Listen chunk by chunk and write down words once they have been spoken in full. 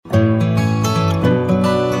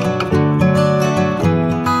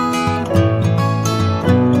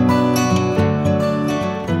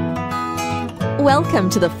Welcome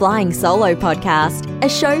to the Flying Solo podcast, a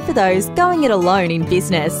show for those going it alone in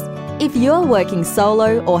business. If you're working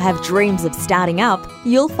solo or have dreams of starting up,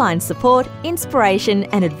 you'll find support, inspiration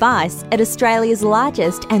and advice at Australia's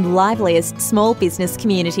largest and liveliest small business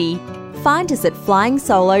community. Find us at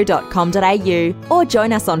flyingsolo.com.au or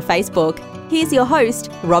join us on Facebook. Here's your host,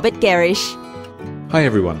 Robert Gerrish. Hi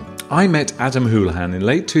everyone. I met Adam Houlihan in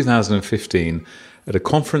late 2015 at a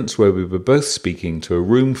conference where we were both speaking to a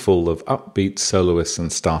room full of upbeat soloists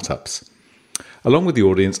and startups. Along with the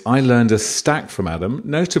audience, I learned a stack from Adam,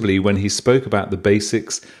 notably when he spoke about the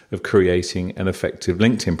basics of creating an effective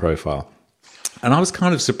LinkedIn profile. And I was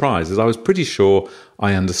kind of surprised, as I was pretty sure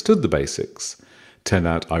I understood the basics. Turned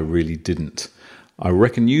out I really didn't. I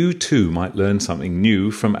reckon you too might learn something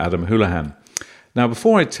new from Adam Houlihan. Now,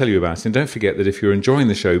 before I tell you about him, don't forget that if you're enjoying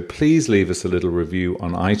the show, please leave us a little review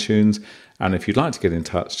on iTunes. And if you'd like to get in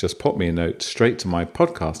touch, just pop me a note straight to my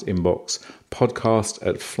podcast inbox,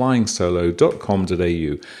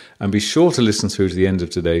 podcast@flyingsolo.com.au. And be sure to listen through to the end of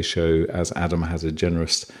today's show, as Adam has a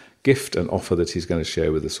generous gift and offer that he's going to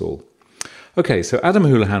share with us all. Okay, so Adam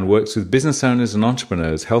Houlihan works with business owners and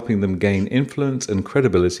entrepreneurs, helping them gain influence and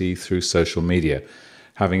credibility through social media.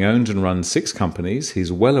 Having owned and run 6 companies,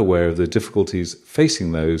 he's well aware of the difficulties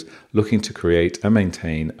facing those looking to create and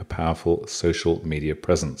maintain a powerful social media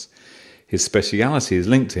presence. His speciality is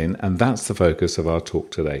LinkedIn, and that's the focus of our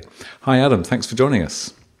talk today. Hi, Adam. Thanks for joining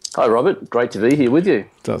us. Hi, Robert. Great to be here with you.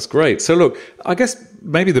 That's great. So look, I guess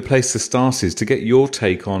maybe the place to start is to get your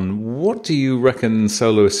take on what do you reckon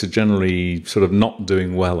soloists are generally sort of not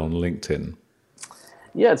doing well on LinkedIn?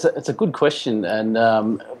 Yeah, it's a good question, and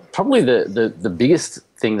probably the biggest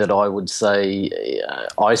thing that I would say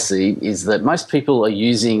I see is that most people are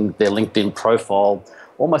using their LinkedIn profile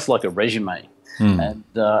almost like a resume. And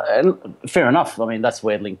fair enough. I mean, that's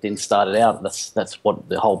where LinkedIn started out. That's what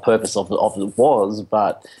the whole purpose of it was.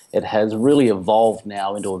 But it has really evolved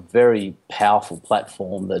now into a very powerful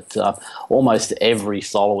platform that almost every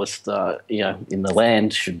soloist, in the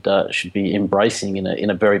land should be embracing in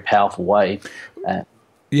a very powerful way.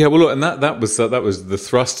 Yeah, well, look, and that was the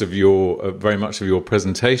thrust of your very much of your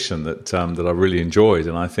presentation that I really enjoyed,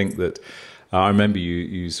 and I think that. I remember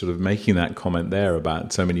you sort of making that comment there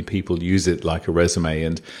about so many people use it like a resume,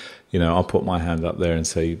 and I'll put my hand up there and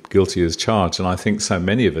say guilty as charged. And I think so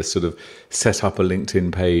many of us sort of set up a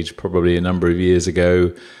LinkedIn page probably a number of years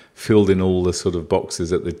ago, filled in all the sort of boxes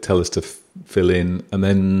that they tell us to fill in, and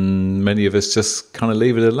then many of us just kind of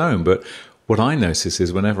leave it alone. But what I notice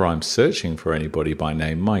is whenever I'm searching for anybody by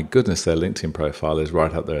name, my goodness, their LinkedIn profile is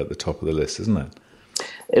right up there at the top of the list, isn't it?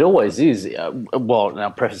 It always is. Well, and I'll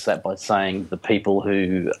preface that by saying the people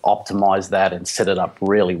who optimize that and set it up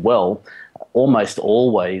really well, almost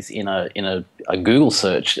always in a Google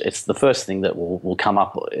search, it's the first thing that will come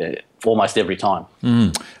up almost every time.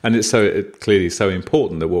 And it's clearly so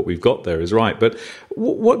important that what we've got there is right. But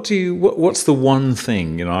what's the one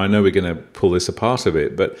thing? I know we're going to pull this apart a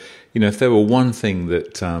bit, but if there were one thing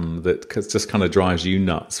that just kind of drives you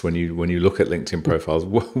nuts when you look at LinkedIn profiles,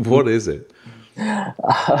 what is it?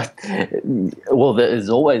 Well, there's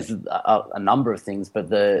always a number of things, but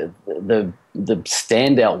the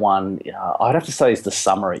standout one I'd have to say is the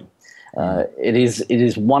summary. It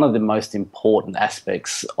is one of the most important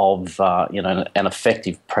aspects of an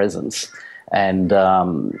effective presence, and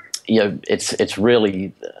it's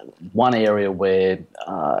really one area where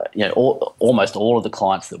almost all of the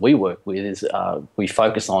clients that we work with we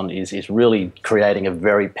focus on is really creating a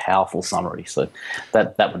very powerful summary. So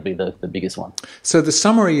that would be the biggest one. So the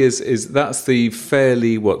summary is that's the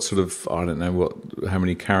fairly I don't know how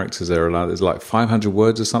many characters are allowed. There's like 500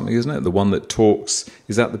 words or something, isn't it? The one that talks,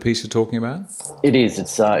 is that the piece you're talking about? It is.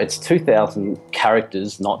 It's 2,000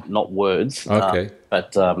 characters, not words. Okay.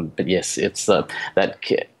 But yes, it's that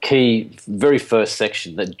key very first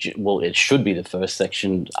section it should be the first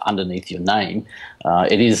section underneath your name.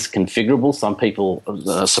 It is configurable. Some people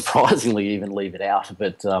surprisingly even leave it out,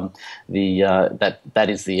 but that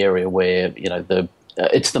is the area where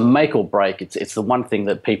it's the make or break. It's the one thing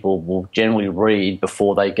that people will generally read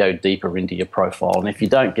before they go deeper into your profile. And if you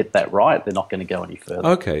don't get that right, they're not going to go any further.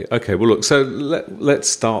 Okay. Well, look. So let's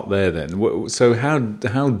start there then. So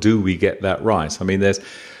how do we get that right? I mean,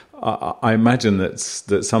 I imagine that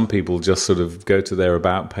some people just sort of go to their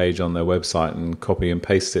about page on their website and copy and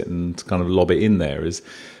paste it and kind of lob it in there.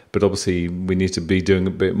 But obviously we need to be doing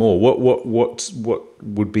a bit more. What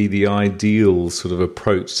would be the ideal sort of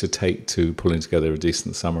approach to take to pulling together a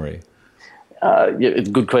decent summary?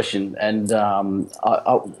 Good question. And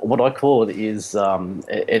what I call it is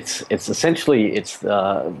it's essentially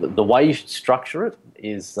the way you structure it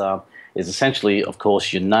is essentially, of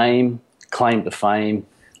course, your name, claim to fame,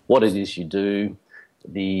 what it is you do,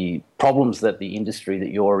 the problems that the industry that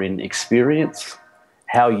you're in experience,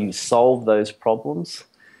 how you solve those problems.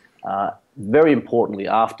 Very importantly,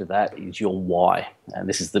 after that is your why. And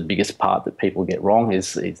this is the biggest part that people get wrong,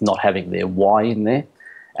 is not having their why in there.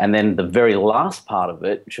 And then the very last part of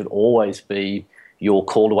it should always be your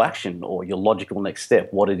call to action or your logical next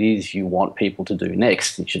step, what it is you want people to do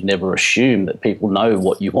next. You should never assume that people know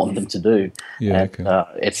what you want them to do. Yeah, and,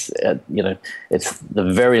 okay. It's the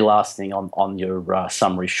very last thing on your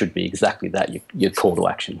summary should be exactly that, your call to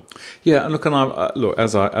action. Yeah, and look,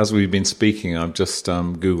 as we've been speaking, I've just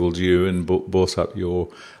Googled you and brought up your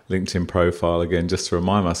LinkedIn profile again, just to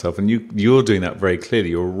remind myself. And you're doing that very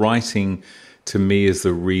clearly. You're writing to me as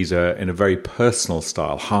the reader in a very personal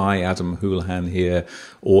style. Hi, Adam Houlihan here,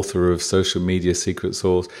 author of Social Media Secret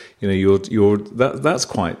Sauce. That's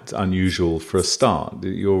quite unusual for a start.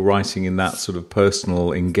 You're writing in that sort of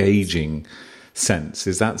personal, engaging sense.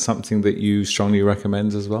 Is that something that you strongly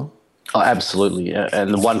recommend as well? Oh, absolutely.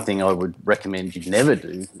 And the one thing I would recommend you never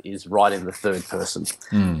do is write in the third person,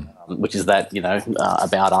 which is that,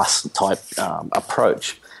 about us type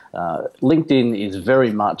approach. LinkedIn is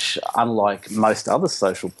very much, unlike most other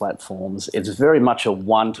social platforms, it's very much a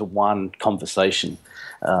one-to-one conversation.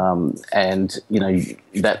 And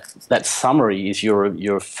that summary is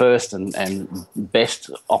your first and best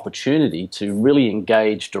opportunity to really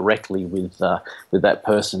engage directly with that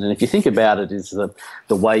person. And if you think about it, is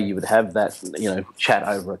the way you would have that chat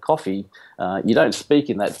over a coffee. You don't speak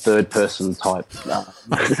in that third person type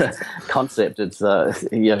concept. It's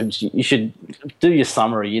you should do your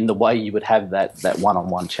summary in the way you would have that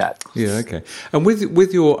one-on-one chat. Yeah, okay. And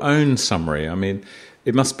with your own summary, I mean,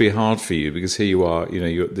 it must be hard for you because here you are,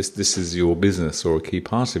 this is your business or a key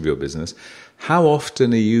part of your business. How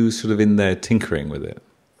often are you sort of in there tinkering with it?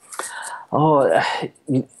 Oh,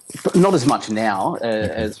 not as much now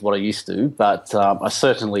as what I used to, but I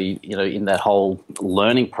certainly, in that whole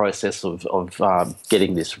learning process of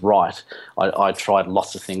getting this right, I tried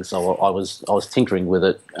lots of things. So I was tinkering with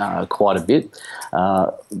it quite a bit.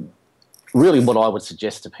 Really, what I would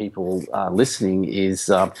suggest to people listening is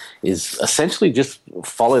essentially just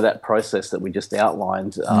follow that process that we just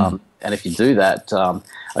outlined. And if you do that,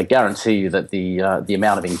 I guarantee you that the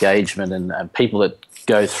amount of engagement and people that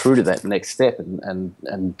go through to that next step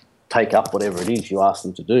and take up whatever it is you ask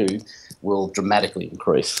them to do will dramatically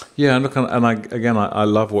increase. Yeah, and look, I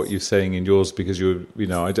love what you're saying in yours because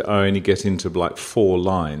I only get into like 4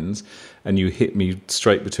 lines, and you hit me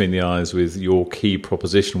straight between the eyes with your key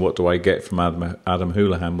proposition. What do I get from Adam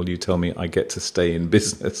Houlihan? Well, you tell me I get to stay in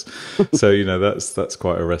business. So that's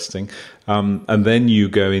quite arresting. And then you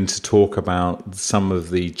go into talk about some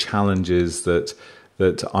of the challenges that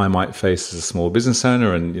I might face as a small business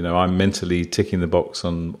owner, and I'm mentally ticking the box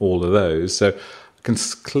on all of those. So I can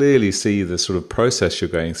clearly see the sort of process you're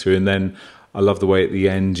going through, and then I love the way at the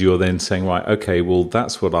end you're then saying, right, okay, well,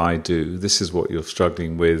 that's what I do. This is what you're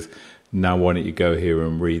struggling with. Now, why don't you go here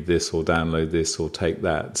and read this or download this or take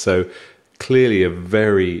that? So clearly a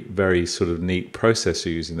very, very sort of neat process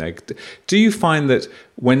you're using there. Do you find that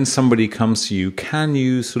when somebody comes to you, can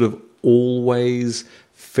you sort of always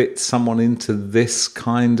fit someone into this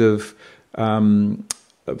kind of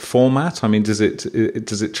format? I mean, does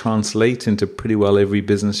it translate into pretty well every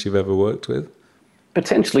business you've ever worked with?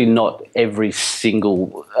 Potentially not every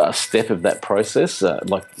single step of that process.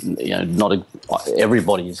 Not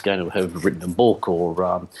everybody is going to have written a book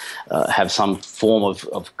or have some form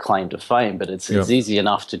of claim to fame, but it's easy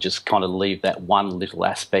enough to just kind of leave that one little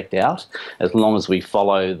aspect out as long as we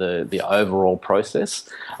follow the overall process.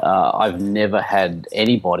 I've never had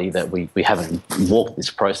anybody that we haven't walked this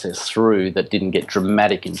process through that didn't get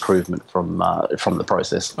dramatic improvement from the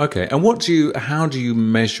process. Okay, and how do you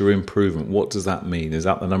measure improvement? What does that mean? Is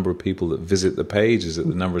that the number of people that visit the page? Is it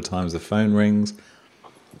the number of times the phone rings?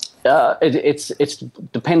 It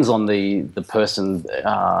depends on the person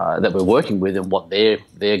that we're working with and what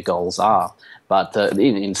their goals are. But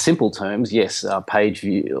in simple terms, yes, page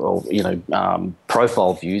view or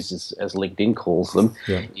profile views, as LinkedIn calls them,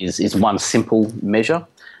 is one simple measure.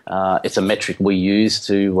 It's a metric we use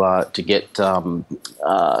to get to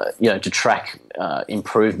track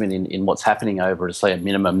improvement in what's happening over, say, a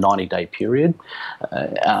minimum 90-day period.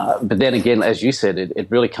 But then again, as you said, it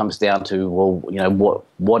really comes down to, well,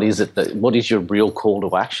 what is your real call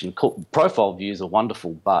to action? Profile views are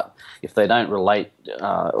wonderful, but if they don't relate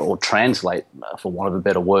or translate for want of a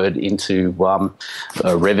better word, into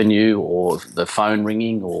revenue or the phone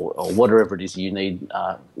ringing or whatever it is you need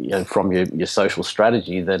from your social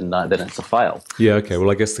strategy, then it's a fail. Yeah, okay.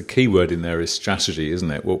 Well, I guess the key word in there is strategy,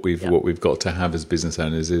 isn't it? What we've got to have as business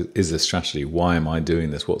owners is a strategy. Why am I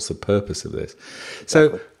doing this? What's the purpose of this?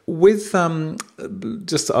 So with I'm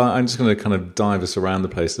just going to kind of dive us around the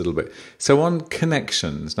place a little bit. So on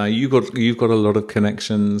connections, now you've got a lot of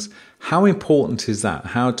connections. How important is that?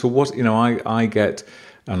 I get,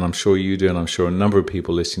 and I'm sure you do, and I'm sure a number of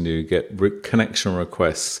people listening to you get connection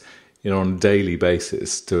requests, on a daily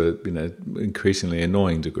basis to increasingly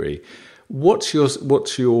annoying degree. What's your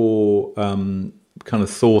kind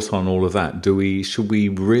of thought on all of that? Should we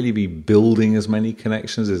really be building as many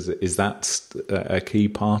connections? Is that a key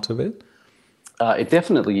part of it? It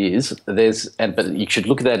definitely is. But you should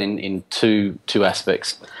look at that in two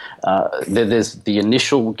aspects. There's the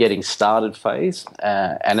initial getting started phase,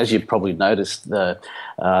 and as you've probably noticed, the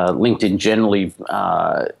LinkedIn generally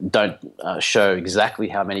don't show exactly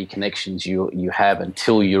how many connections you have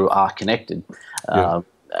until you are connected. Yeah.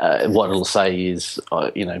 What it'll say is,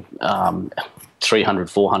 300,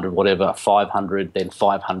 400, whatever, 500, then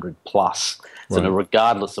 500 plus. So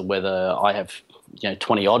regardless of whether I have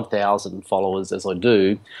 20-odd thousand followers as I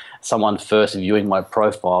do, someone first viewing my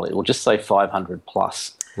profile, it will just say 500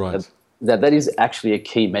 plus. Right. That is actually a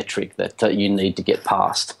key metric that you need to get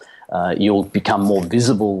past. You'll become more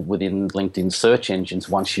visible within LinkedIn search engines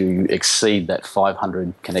once you exceed that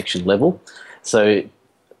 500 connection level. So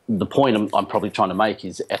the point I'm probably trying to make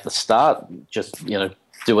is at the start, just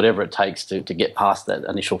do whatever it takes to get past that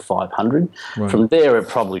initial 500. Right. From there, it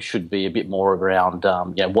probably should be a bit more around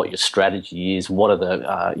what your strategy is. What are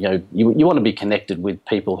the you want to be connected with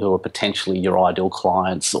people who are potentially your ideal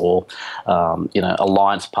clients or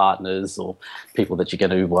alliance partners or people that you're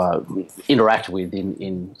going to interact with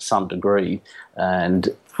in some degree, and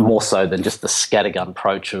more so than just the scattergun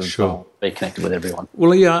approach of be connected with everyone.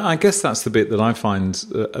 Well, yeah, I guess that's the bit that I find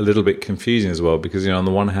a little bit confusing as well, because on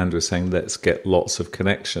the one hand we're saying let's get lots of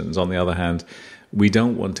connections. On the other hand, we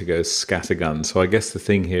don't want to go scattergun. So I guess the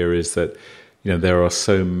thing here is that there are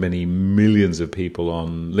so many millions of people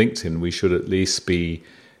on LinkedIn. We should at least be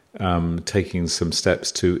taking some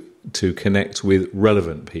steps to connect with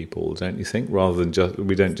relevant people, don't you think? Rather than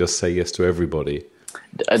we don't just say yes to everybody.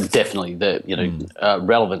 Definitely,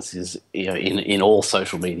 relevance is in all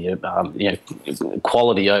social media.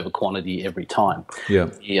 Quality over quantity every time.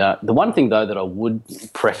 Yeah. The one thing though that I would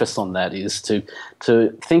preface on that is to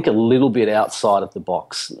think a little bit outside of the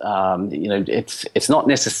box. It's not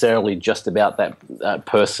necessarily just about that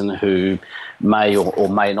person who may or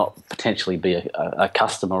may not potentially be a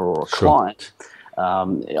customer or a client.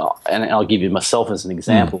 And I'll give you myself as an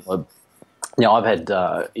example. I've had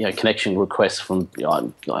connection requests from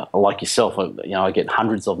like yourself. I get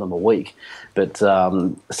hundreds of them a week. But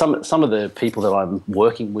some of the people that I'm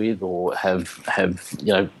working with or have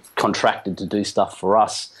contracted to do stuff for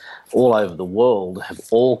us all over the world have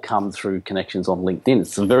all come through connections on LinkedIn.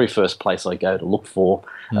 It's the very first place I go to look for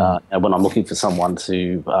when I'm looking for someone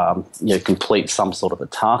to complete some sort of a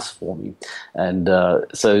task for me. And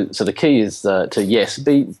so the key is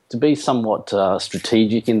to be somewhat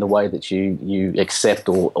strategic in the way that you accept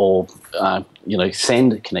or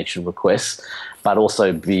send connection requests, but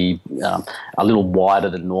also be a little wider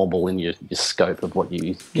than normal in your scope of what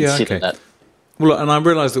you consider that. Well, and I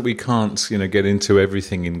realise that we can't, get into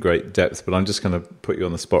everything in great depth, but I'm just going to put you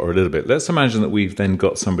on the spot a little bit. Let's imagine that we've then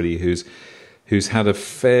got somebody who's had a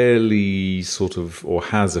fairly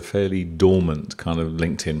has a fairly dormant kind of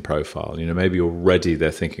LinkedIn profile. Maybe already they're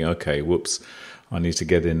thinking, okay, whoops, I need to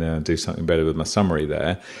get in and do something better with my summary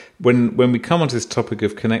there. When we come onto this topic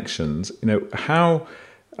of connections, how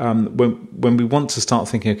when we want to start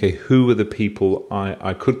thinking, okay, who are the people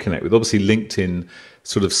I could connect with? Obviously, LinkedIn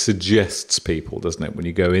sort of suggests people, doesn't it? When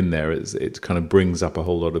you go in there, it kind of brings up a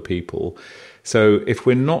whole lot of people. So if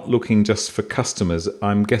we're not looking just for customers,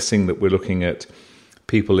 I'm guessing that we're looking at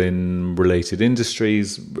people in related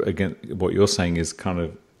industries. Again, what you're saying is kind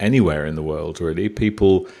of anywhere in the world, really.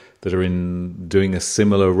 People that are doing a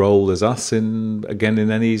similar role as us are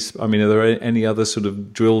there any other sort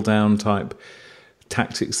of drill down type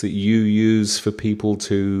tactics that you use for people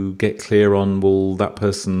to get clear on, well, that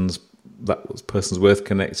person's worth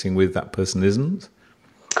connecting with, that person isn't?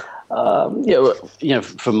 Yeah, well,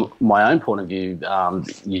 from my own point of view,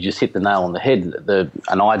 you just hit the nail on the head.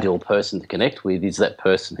 An ideal person to connect with is that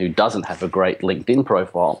person who doesn't have a great LinkedIn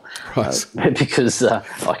profile, Right. Because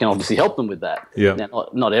I can obviously help them with that. Yeah. Now,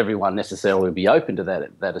 not everyone necessarily will be open to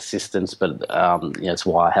that assistance, but it's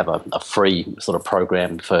why I have a free sort of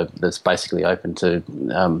program that's basically open to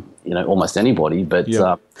almost anybody. But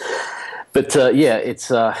Yeah.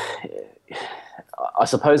 It's. I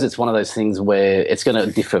suppose it's one of those things where it's going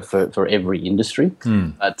to differ for every industry.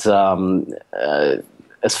 But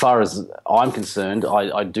as far as I'm concerned,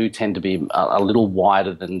 I do tend to be a little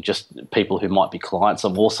wider than just people who might be clients.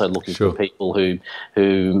 I'm also looking Sure. for people who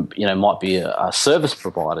might be a service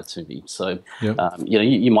provider to me. So Yeah.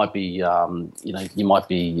 you might be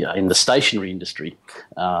in the stationery industry.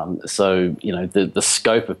 So the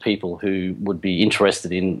scope of people who would be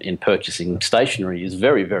interested in purchasing stationery is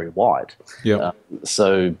very, very wide. Yeah.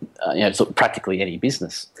 So it's practically any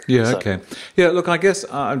business. Yeah, So- okay. Yeah, look, I guess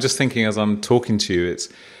I'm just thinking as I'm talking to you,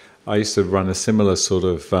 I used to run a similar sort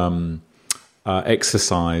of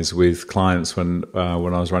exercise with clients when I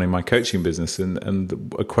was running my coaching business.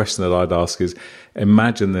 And a question that I'd ask is,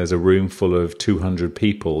 imagine there's a room full of 200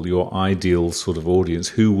 people, your ideal sort of audience,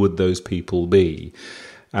 who would those people be?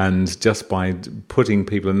 And just by putting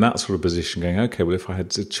people in that sort of position, going, okay, well, if I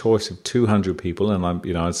had a choice of 200 people, and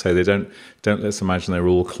I'd say they don't let's imagine they're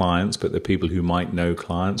all clients, but they're people who might know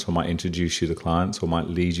clients or might introduce you to clients or might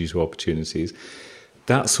lead you to opportunities.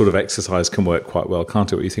 That sort of exercise can work quite well,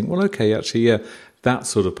 can't it? Where you think, well, okay, actually, yeah, that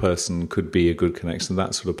sort of person could be a good connection.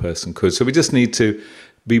 That sort of person could. So we just need to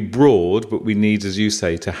be broad, but we need, as you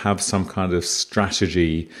say, to have some kind of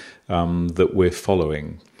strategy that we're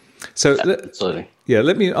following. So Absolutely.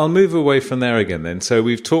 I'll move away from there again then. So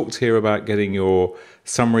we've talked here about getting your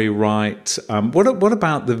summary right. What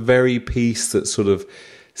about the very piece that sort of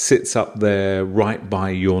sits up there right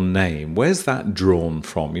by your name? Where's that drawn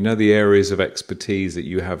from? The areas of expertise that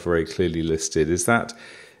you have very clearly listed. Is that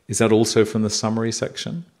also from the summary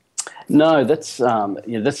section? No, that's as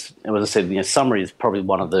I said, summary is probably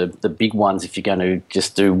one of the big ones. If you're going to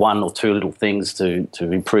just do one or two little things to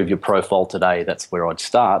improve your profile today, that's where I'd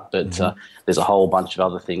start. But there's a whole bunch of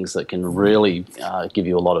other things that can really give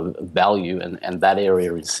you a lot of value, and that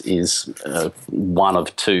area is one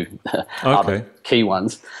of two other key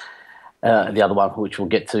ones. The other one, which we'll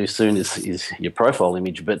get to soon, is your profile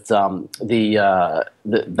image. But that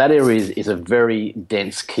area is a very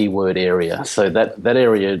dense keyword area. So that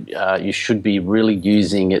area, you should be really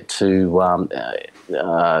using it to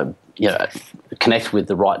connect with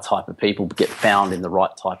the right type of people, get found in the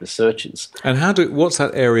right type of searches. And what's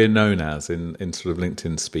that area known as in sort of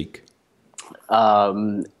LinkedIn speak?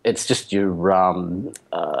 It's just your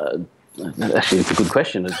actually, it's a good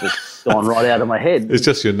question. It's just gone right out of my head. It's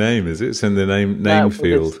just your name, is it? It's in the name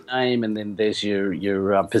field. There's name, and then there's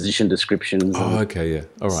your position descriptions. Oh, okay, yeah,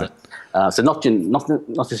 all right. So not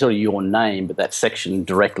necessarily your name, but that section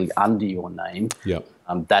directly under your name. Yeah.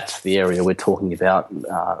 That's the area we're talking about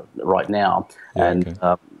right now. Yeah, and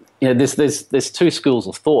okay. there's two schools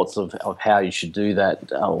of thoughts of how you should do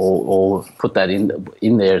that or put that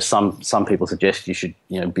in there. Some people suggest you should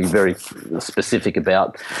be very specific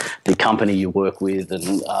about the company you work with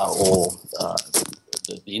and or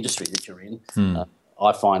the industry that you're in.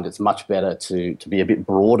 I find it's much better to be a bit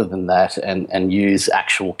broader than that and use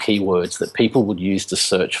actual keywords that people would use to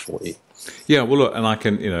search for you. Yeah, well, look, and I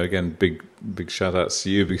can, again, big shout outs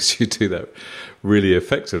to you because you do that really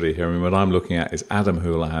effectively here. I mean, what I'm looking at is Adam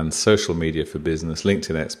Houlihan, social media for business,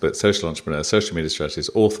 LinkedIn expert, social entrepreneur, social media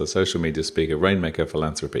strategist, author, social media speaker, Rainmaker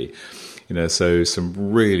Philanthropy. So some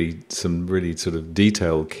really sort of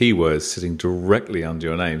detailed keywords sitting directly under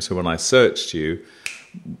your name. So when I searched you,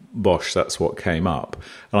 bosh, that's what came up.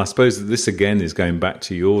 And I suppose that this again is going back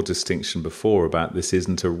to your distinction before about this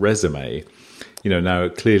isn't a resume. Now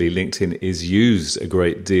clearly LinkedIn is used a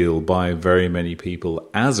great deal by very many people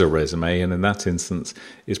as a resume, and in that instance,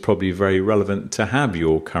 it's probably very relevant to have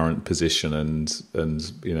your current position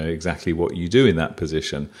and exactly what you do in that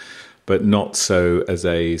position, but not so as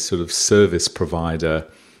a sort of service provider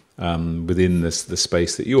within the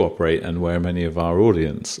space that you operate and where many of our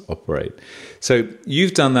audience operate. So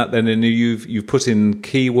you've done that then, and you've put in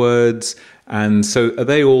keywords, and so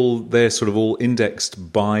they're sort of all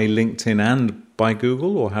indexed by LinkedIn and by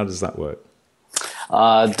Google, or how does that work?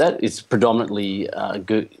 That is predominantly a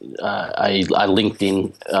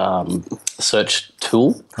LinkedIn search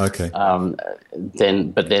tool. Okay.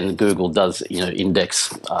 Then Google does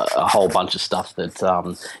index a whole bunch of stuff that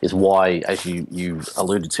is why, as you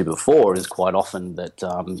alluded to before, is quite often that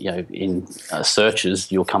in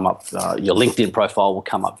searches you'll come up, your LinkedIn profile will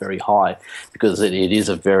come up very high because it is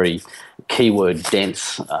a very keyword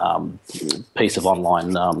dense piece of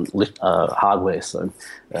online hardware. So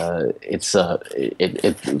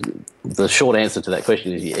the short answer to that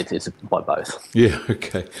question is it's by both. Yeah.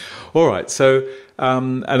 Okay. All right. So,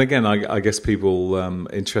 and again, I guess people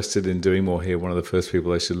interested in doing more here, one of the first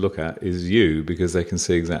people they should look at is you, because they can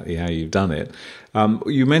see exactly how you've done it.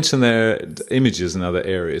 You mentioned there images, another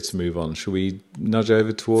area to move on. Should we nudge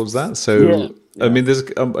over towards that? So, yeah. I mean, there's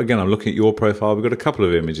again, I'm looking at your profile. We've got a couple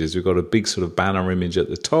of images. We've got a big sort of banner image at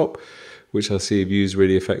the top, which I see you've used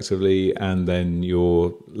really effectively, and then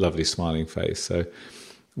your lovely smiling face. So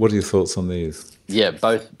what are your thoughts on these? Yeah,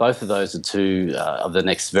 both of those are two of the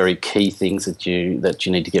next very key things that you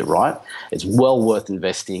need to get right. It's well worth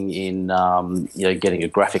investing in getting a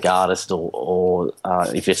graphic artist or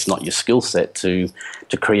if it's not your skill set to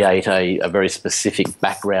create a very specific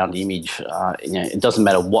background image. It doesn't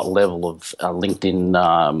matter what level of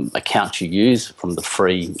LinkedIn account you use, from the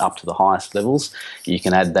free up to the highest levels. You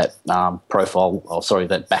can add that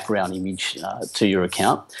that background image to your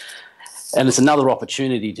account. And it's another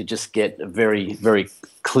opportunity to just get a very, very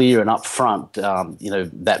clear and upfront,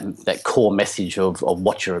 that core message of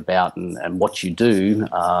what you're about and what you do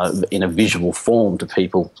in a visual form to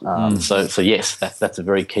people. So yes, that's a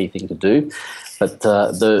very key thing to do. But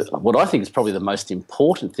what I think is probably the most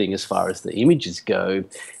important thing as far as the images go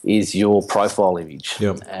is your profile image.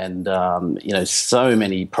 Yep. And so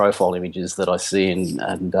many profile images that I see,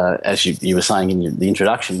 and as you were saying in the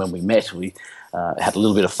introduction when we met, we had a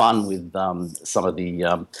little bit of fun with some of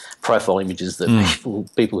the profile images that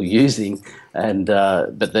people are using, but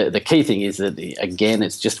the key thing is that, again,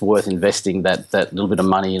 it's just worth investing that little bit of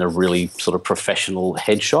money in a really sort of professional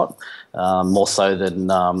headshot, more so than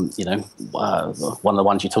one of the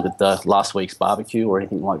ones you took at the last week's barbecue or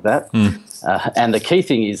anything like that. And the key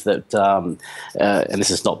thing is that, and this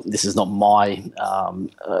is not my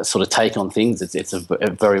sort of take on things. It's a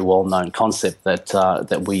very well known concept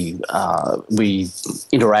that we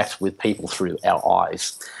interact with people through our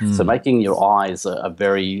eyes. So making your eyes a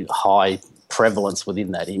very high prevalence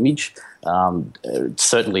within that image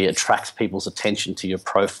certainly attracts people's attention to your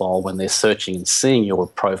profile when they're searching and seeing your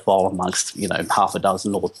profile amongst half a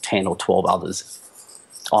dozen or 10 or 12 others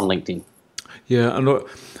on LinkedIn. Yeah,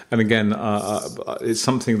 and again, it's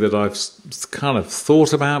something that I've kind of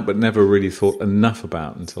thought about, but never really thought enough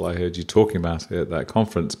about until I heard you talking about it at that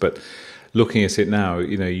conference. But looking at it now,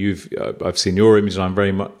 I've seen your image, and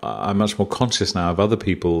I'm much more conscious now of other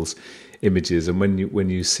people's images. And when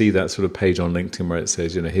you see that sort of page on LinkedIn where it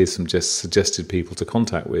says, here's some just suggested people to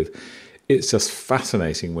contact with, it's just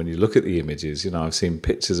fascinating when you look at the images. I've seen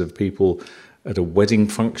pictures of people at a wedding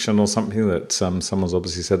function or something that someone's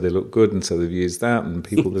obviously said they look good, and so they've used that, and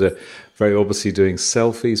people that are very obviously doing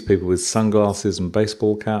selfies, people with sunglasses and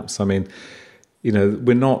baseball caps. I mean,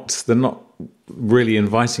 they're not really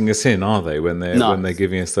inviting us in, are they, when they're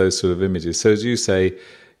giving us those sort of images? So as you say,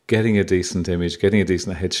 getting a decent image, getting a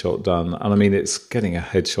decent headshot done, and I mean, getting a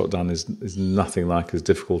headshot done is nothing like as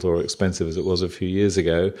difficult or expensive as it was a few years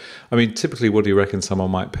ago. I mean, typically, what do you reckon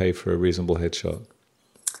someone might pay for a reasonable headshot?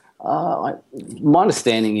 My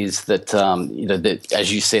understanding is that, that,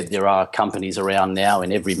 as you said, there are companies around now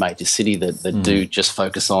in every major city that do just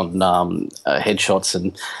focus on headshots,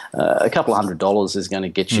 and a couple of $100 is going to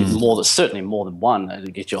get you certainly more than one.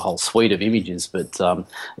 It'll get you a whole suite of images, but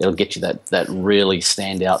it'll get you that really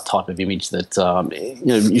standout type of image that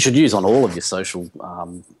you should use on all of your social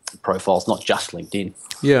profiles, not just LinkedIn.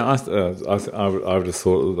 Yeah, I would have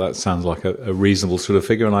thought that sounds like a reasonable sort of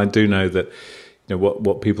figure, and I do know that.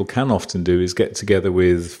 What people can often do is get together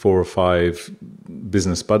with 4 or 5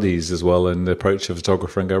 business buddies as well and approach a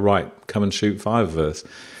photographer and go, right, come and shoot 5 of us.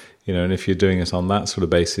 And if you're doing it on that sort of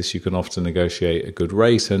basis, you can often negotiate a good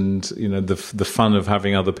rate, and the fun of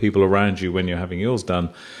having other people around you when you're having yours done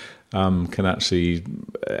can actually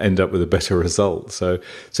end up with a better result. So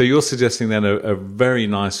you're suggesting then a very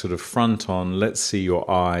nice sort of front on, let's see your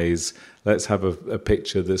eyes. Let's have a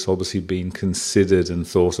picture that's obviously been considered and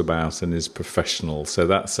thought about and is professional. So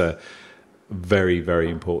that's very, very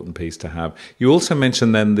important piece to have. You also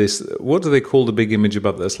mentioned then this, what do they call the big image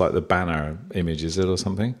above that's like the banner image, is it, or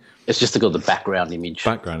something? It's just called the background image.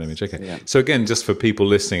 Background image, okay. Yeah. So again, just for people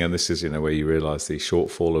listening, and this is, where you realise the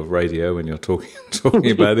shortfall of radio when you're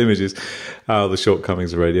talking about images, the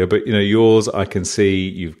shortcomings of radio. But, yours, I can see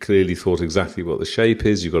you've clearly thought exactly what the shape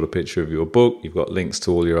is. You've got a picture of your book. You've got links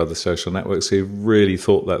to all your other social networks. So you've really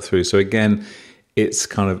thought that through. So again, it's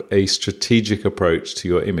kind of a strategic approach to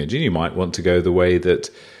your image. And you might want to go the way that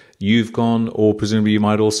you've gone, or presumably you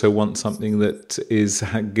might also want something that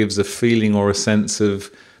gives a feeling or a sense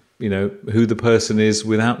of who the person is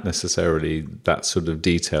without necessarily that sort of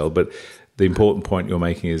detail. But the important point you're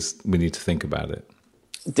making is we need to think about it.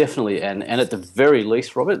 Definitely. And at the very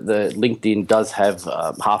least, Robert, the LinkedIn does have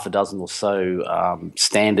half a dozen or so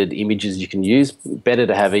standard images you can use. Better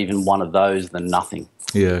to have even one of those than nothing.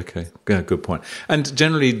 Yeah, okay. Yeah, good point. And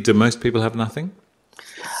generally, do most people have nothing?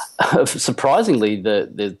 Surprisingly,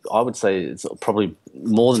 I would say it's probably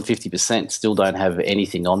more than 50% still don't have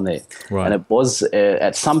anything on there. Right. And it was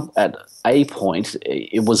at a point,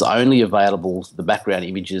 it was only available. The background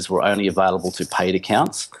images were only available to paid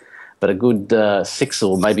accounts. But a good 6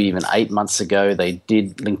 or maybe even 8 months ago,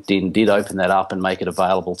 LinkedIn did open that up and make it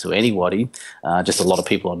available to anybody. Just a lot of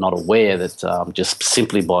people are not aware that just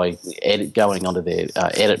simply by going onto their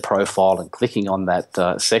edit profile and clicking on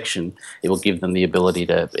that section, it will give them the ability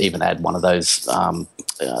to even add one of those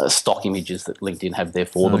stock images that LinkedIn have there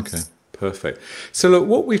for them. Okay. Perfect. So look,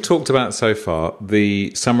 what we've talked about so far,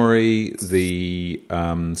 the summary, the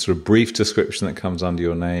sort of brief description that comes under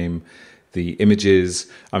your name, the images,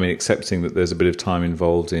 accepting that there's a bit of time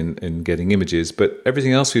involved in getting images, but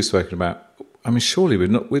everything else we've spoken about, surely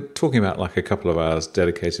we're talking about like a couple of hours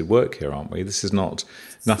dedicated work here, aren't we? This is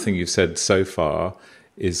nothing you've said so far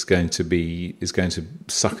is going to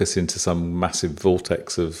suck us into some massive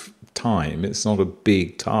vortex of time. It's not a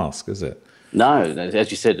big task, is it? No, as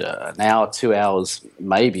you said, an hour, 2 hours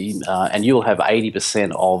maybe, and you'll have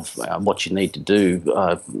 80% of what you need to do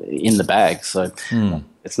in the bag. So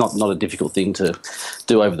it's not a difficult thing to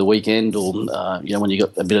do over the weekend, or when you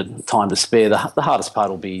got a bit of time to spare. The hardest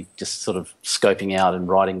part will be just sort of scoping out and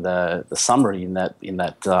writing the summary in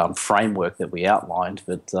that framework that we outlined.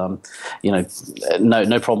 But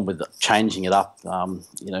no problem with changing it up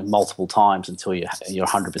multiple times until you're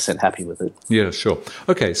 100% happy with it. Yeah, sure.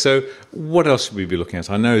 Okay, so what else should we be looking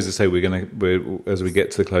at? I know, as I say, as we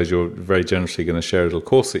get to the close, you're very generously going to share a little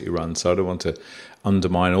course that you run, so I don't want to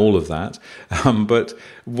undermine all of that. But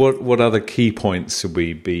what other key points should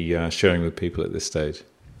we be sharing with people at this stage?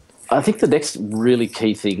 I think the next really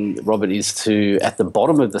key thing, Robert, is to, at the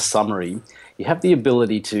bottom of the summary, you have the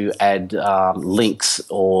ability to add links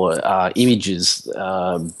or images,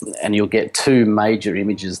 and you'll get 2 major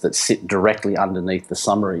images that sit directly underneath the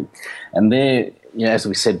summary. And they're, as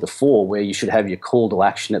we said before, where you should have your call to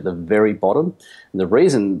action at the very bottom. And the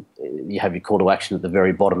reason you have your call to action at the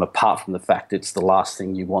very bottom, apart from the fact it's the last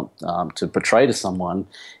thing you want to portray to someone,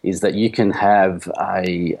 is that you can have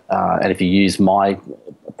and if you use my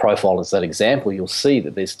profile as that example, you'll see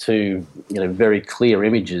that there's 2 very clear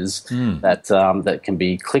images that can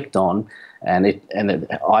be clicked on. And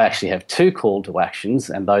I actually have 2 call to actions,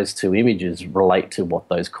 and those 2 images relate to what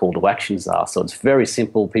those call to actions are. So it's very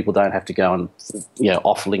simple. People don't have to go and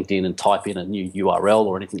off LinkedIn and type in a new URL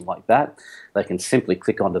or anything like that. They can simply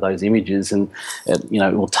click onto those images, and it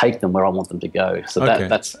will take them where I want them to go. So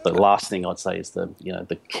that's the last thing I'd say is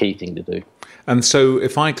the key thing to do. And so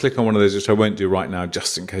if I click on one of those, which I won't do right now,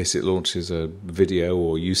 just in case it launches a video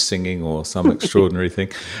or you singing or some extraordinary thing,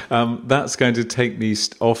 that's going to take me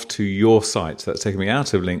off to your site. So that's taking me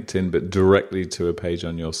out of LinkedIn, but directly to a page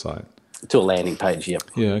on your site. To a landing page, yeah.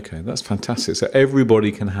 Yeah, okay, that's fantastic. So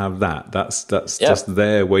everybody can have that. That's just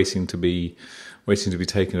there waiting to be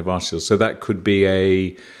taken advantage of. So that could be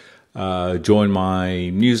a join my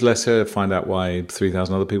newsletter, find out why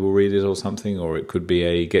 3,000 other people read it or something, or it could be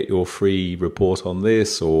a get your free report on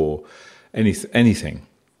this, or anything.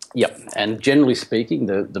 Yep, and generally speaking,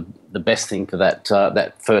 the best thing for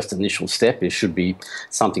that first initial step should be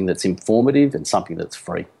something that's informative and something that's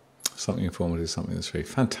free. Something informative, something that's free.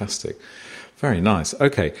 Fantastic. Very nice.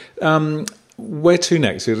 Okay, where to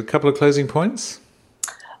next? You have a couple of closing points?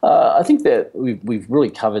 I think that we've really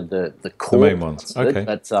covered the core, the main ones. Okay.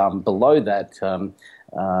 But below that,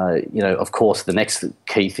 of course, the next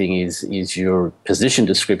key thing is your position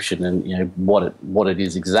description, and what it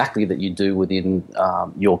is exactly that you do within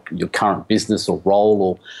your current business or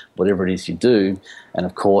role, or whatever it is you do. And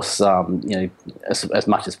of course, as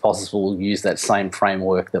much as possible, use that same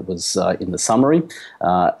framework that was in the summary.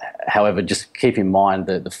 However, just keep in mind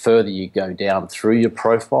that the further you go down through your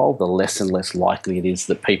profile, the less and less likely it is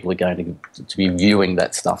that people are going to be viewing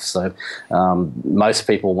that stuff. So most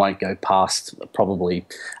people won't go past, probably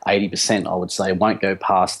 80%, I would say, won't go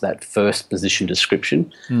past that first position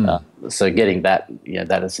description. So getting that,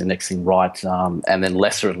 that is the next thing right, and then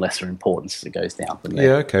lesser and lesser importance as it goes down from there.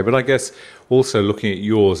 Yeah, okay. But I guess also looking at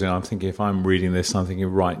yours, I'm thinking, if I'm reading this, I'm thinking,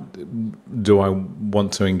 right, do I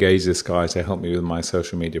want to engage this guy to help me with my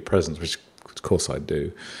social media presence, which of course I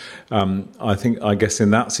do. I guess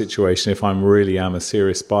in that situation, if I really am a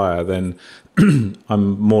serious buyer, then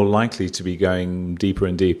I'm more likely to be going deeper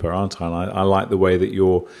and deeper, aren't I? And I like the way that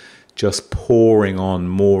you're just pouring on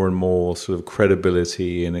more and more sort of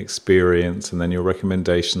credibility and experience, and then your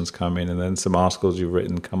recommendations come in, and then some articles you've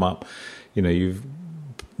written come up. You've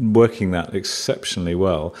working that exceptionally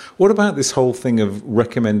well. What about this whole thing of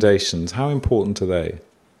recommendations? How important are they?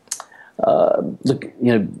 Look,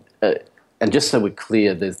 and just so we're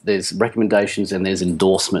clear, there's recommendations and there's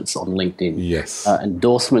endorsements on LinkedIn. Yes.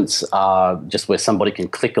 Endorsements are just where somebody can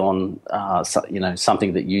click on,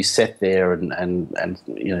 something that you set there and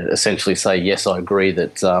essentially say, yes, I agree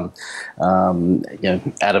that,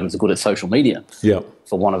 Adam's good at social media. Yeah.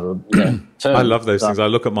 For one of a term. I love those things. I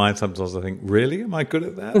look at mine sometimes. I think, really, am I good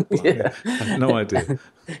at that? Yeah. I have no idea.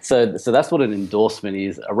 So that's what an endorsement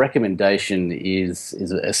is. A recommendation is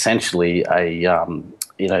essentially a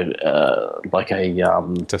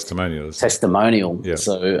testimonial. Testimonial. Yeah.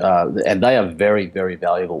 So and they are very, very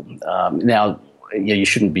valuable. Now, you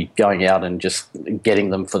shouldn't be going out and just getting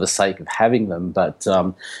them for the sake of having them, but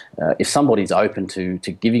if somebody's open to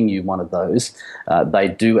giving you one of those, they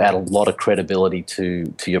do add a lot of credibility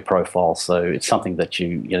to your profile. So it's something that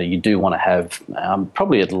you do want to have,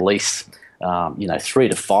 probably at least 3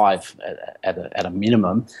 to 5 at a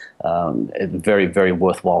minimum. Very, very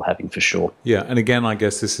worthwhile having for sure. Yeah, and again, I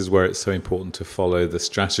guess this is where it's so important to follow the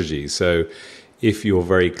strategy. So if you're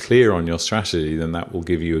very clear on your strategy, then that will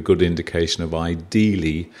give you a good indication of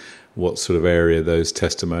ideally what sort of area those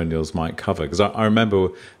testimonials might cover. Because I remember,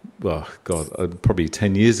 probably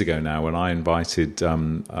 10 years ago now, when I invited,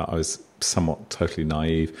 I was somewhat totally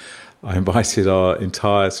naive, I invited our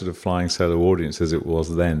entire sort of Flying Solo audience, as it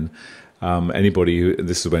was then, anybody who,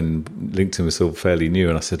 this is when LinkedIn was still fairly new,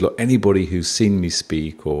 and I said, look, anybody who's seen me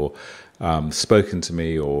speak or spoken to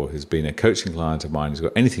me or has been a coaching client of mine who's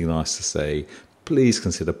got anything nice to say, please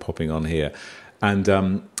consider popping on here. And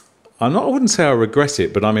I wouldn't say I regret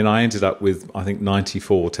it, but I ended up with, I think,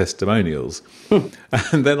 94 testimonials.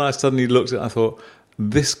 And then I suddenly looked at it, I thought,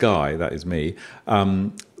 this guy, that is me,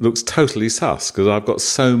 looks totally sus because I've got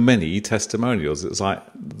so many testimonials. It's like,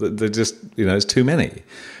 they're just, it's too many.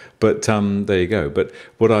 But there you go. But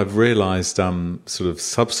what I've realized sort of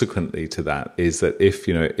subsequently to that is that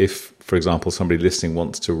if, for example, somebody listening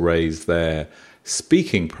wants to raise their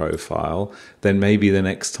speaking profile, then maybe the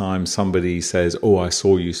next time somebody says, oh, I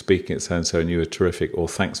saw you speaking at so-and-so and you were terrific, or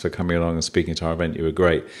thanks for coming along and speaking to our event, you were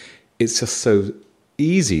great. It's just so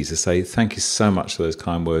easy to say, thank you so much for those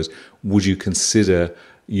kind words. Would you consider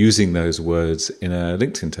using those words in a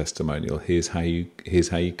LinkedIn testimonial? Here's how you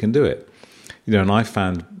can do it. And I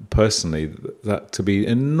found personally that to be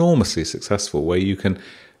enormously successful, where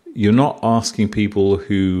you're not asking people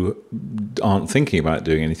who aren't thinking about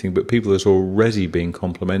doing anything, but people that are already being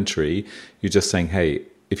complimentary. You're just saying, hey,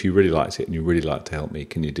 if you really liked it and you really like to help me,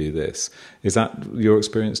 can you do this? Is that your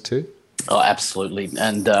experience too? Oh, absolutely.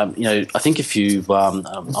 And, I think if you,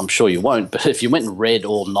 I'm sure you won't, but if you went and read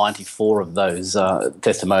all 94 of those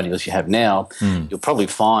testimonials you have now, you'll probably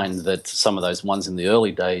find that some of those ones in the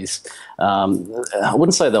early days, I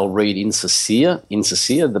wouldn't say they'll read insincere,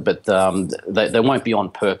 but they won't be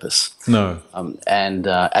on purpose. No. And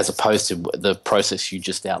as opposed to the process you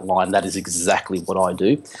just outlined, that is exactly what I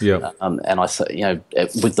do. Yeah. And I say,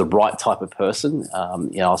 with the right type of person,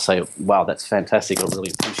 I'll say, wow, that's fantastic. I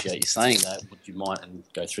really appreciate you saying that. Would you mind, and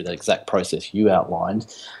go through that exact process you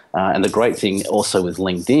outlined? And the great thing also with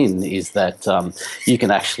LinkedIn is that you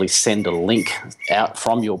can actually send a link out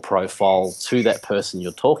from your profile to that person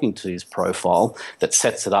you're talking to's profile that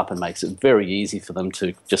sets it up and makes it very easy for them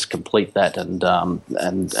to just complete that and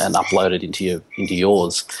upload it into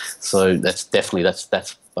yours. So that's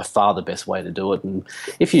by far the best way to do it. And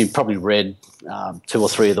if you probably read 2 or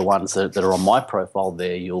 3 of the ones that are on my profile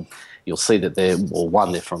there, you'll see that they're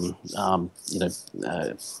from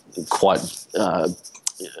quite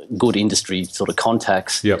good industry sort of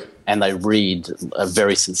contacts, Yep. and they read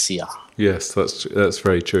very sincere. Yes, that's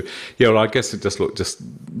very true. Yeah, well, I guess it just looked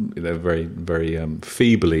very, very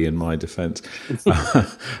feebly in my defence.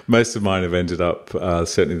 Most of mine have ended up,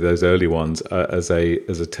 certainly those early ones, as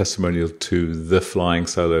a testimonial to the flying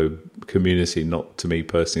solo community, not to me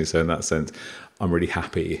personally. So in that sense, I'm really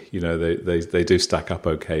happy. They do stack up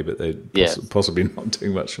okay, but they're possibly not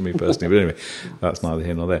doing much for me personally. But anyway, that's neither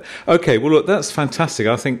here nor there. Okay, well, look, that's fantastic.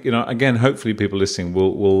 I think, again, hopefully people listening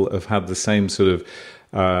will have had the same sort of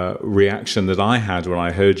reaction that I had when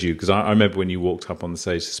I heard you, because I remember when you walked up on the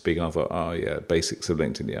stage to speak, and I thought, oh yeah, basics of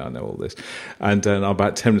LinkedIn, yeah, I know all this. And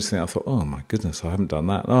about 10 minutes in, I thought, oh my goodness, I haven't done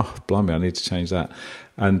that. Oh, blimey, I need to change that.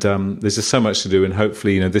 And there's just so much to do, and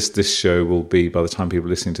hopefully, this show will be, by the time people are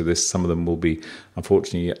listening to this, some of them will be,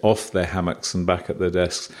 unfortunately, off their hammocks and back at their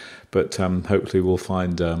desks. But hopefully we'll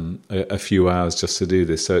find a few hours just to do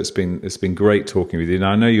this. So it's been great talking with you.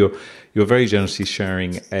 Now I know you're very generously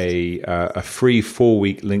sharing a free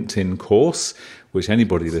 4-week LinkedIn course, which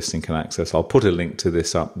anybody listening can access. I'll put a link to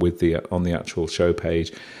this up on the actual show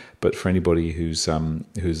page. But for anybody who's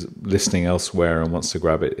listening elsewhere and wants to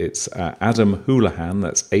grab it, it's Adam Houlihan.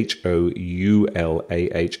 That's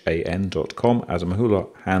HOULAHAN.com.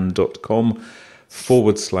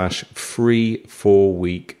 AdamHoulihan.com/free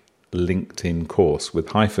 4-week LinkedIn course, with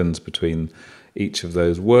hyphens between each of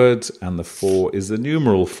those words, and the 4 is the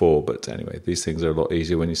numeral 4. But anyway, these things are a lot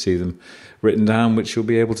easier when you see them written down, which you'll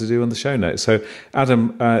be able to do on the show notes. So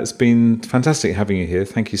Adam, it's been fantastic having you here.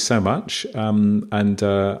 Thank you so much. And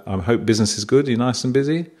I hope business is good. Are you nice and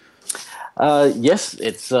busy? Yes,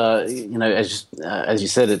 it's as you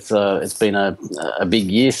said, it's been a big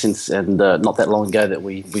year since, and not that long ago that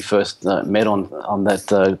we first met on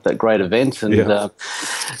that great event, and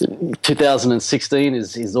 2016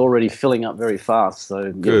 is already filling up very fast.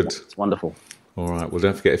 So good, it's wonderful. All right. Well,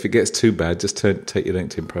 don't forget, if it gets too bad, just take your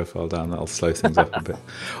LinkedIn profile down. That'll slow things up a bit.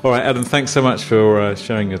 All right, Adam, thanks so much for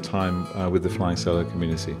sharing your time with the Flying Solo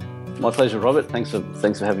community. My pleasure, Robert. Thanks for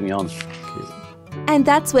having me on. Thank you. And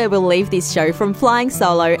that's where we'll leave this show from Flying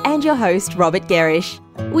Solo and your host, Robert Gerrish.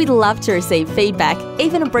 We'd love to receive feedback,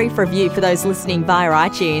 even a brief review for those listening via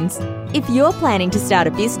iTunes. If you're planning to start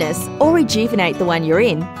a business or rejuvenate the one you're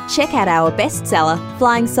in, check out our bestseller,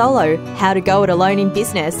 Flying Solo, How to Go It Alone in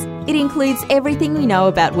Business. It includes everything we know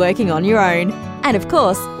about working on your own. And of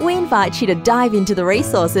course, we invite you to dive into the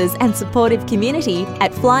resources and supportive community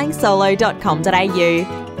at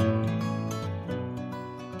flyingsolo.com.au.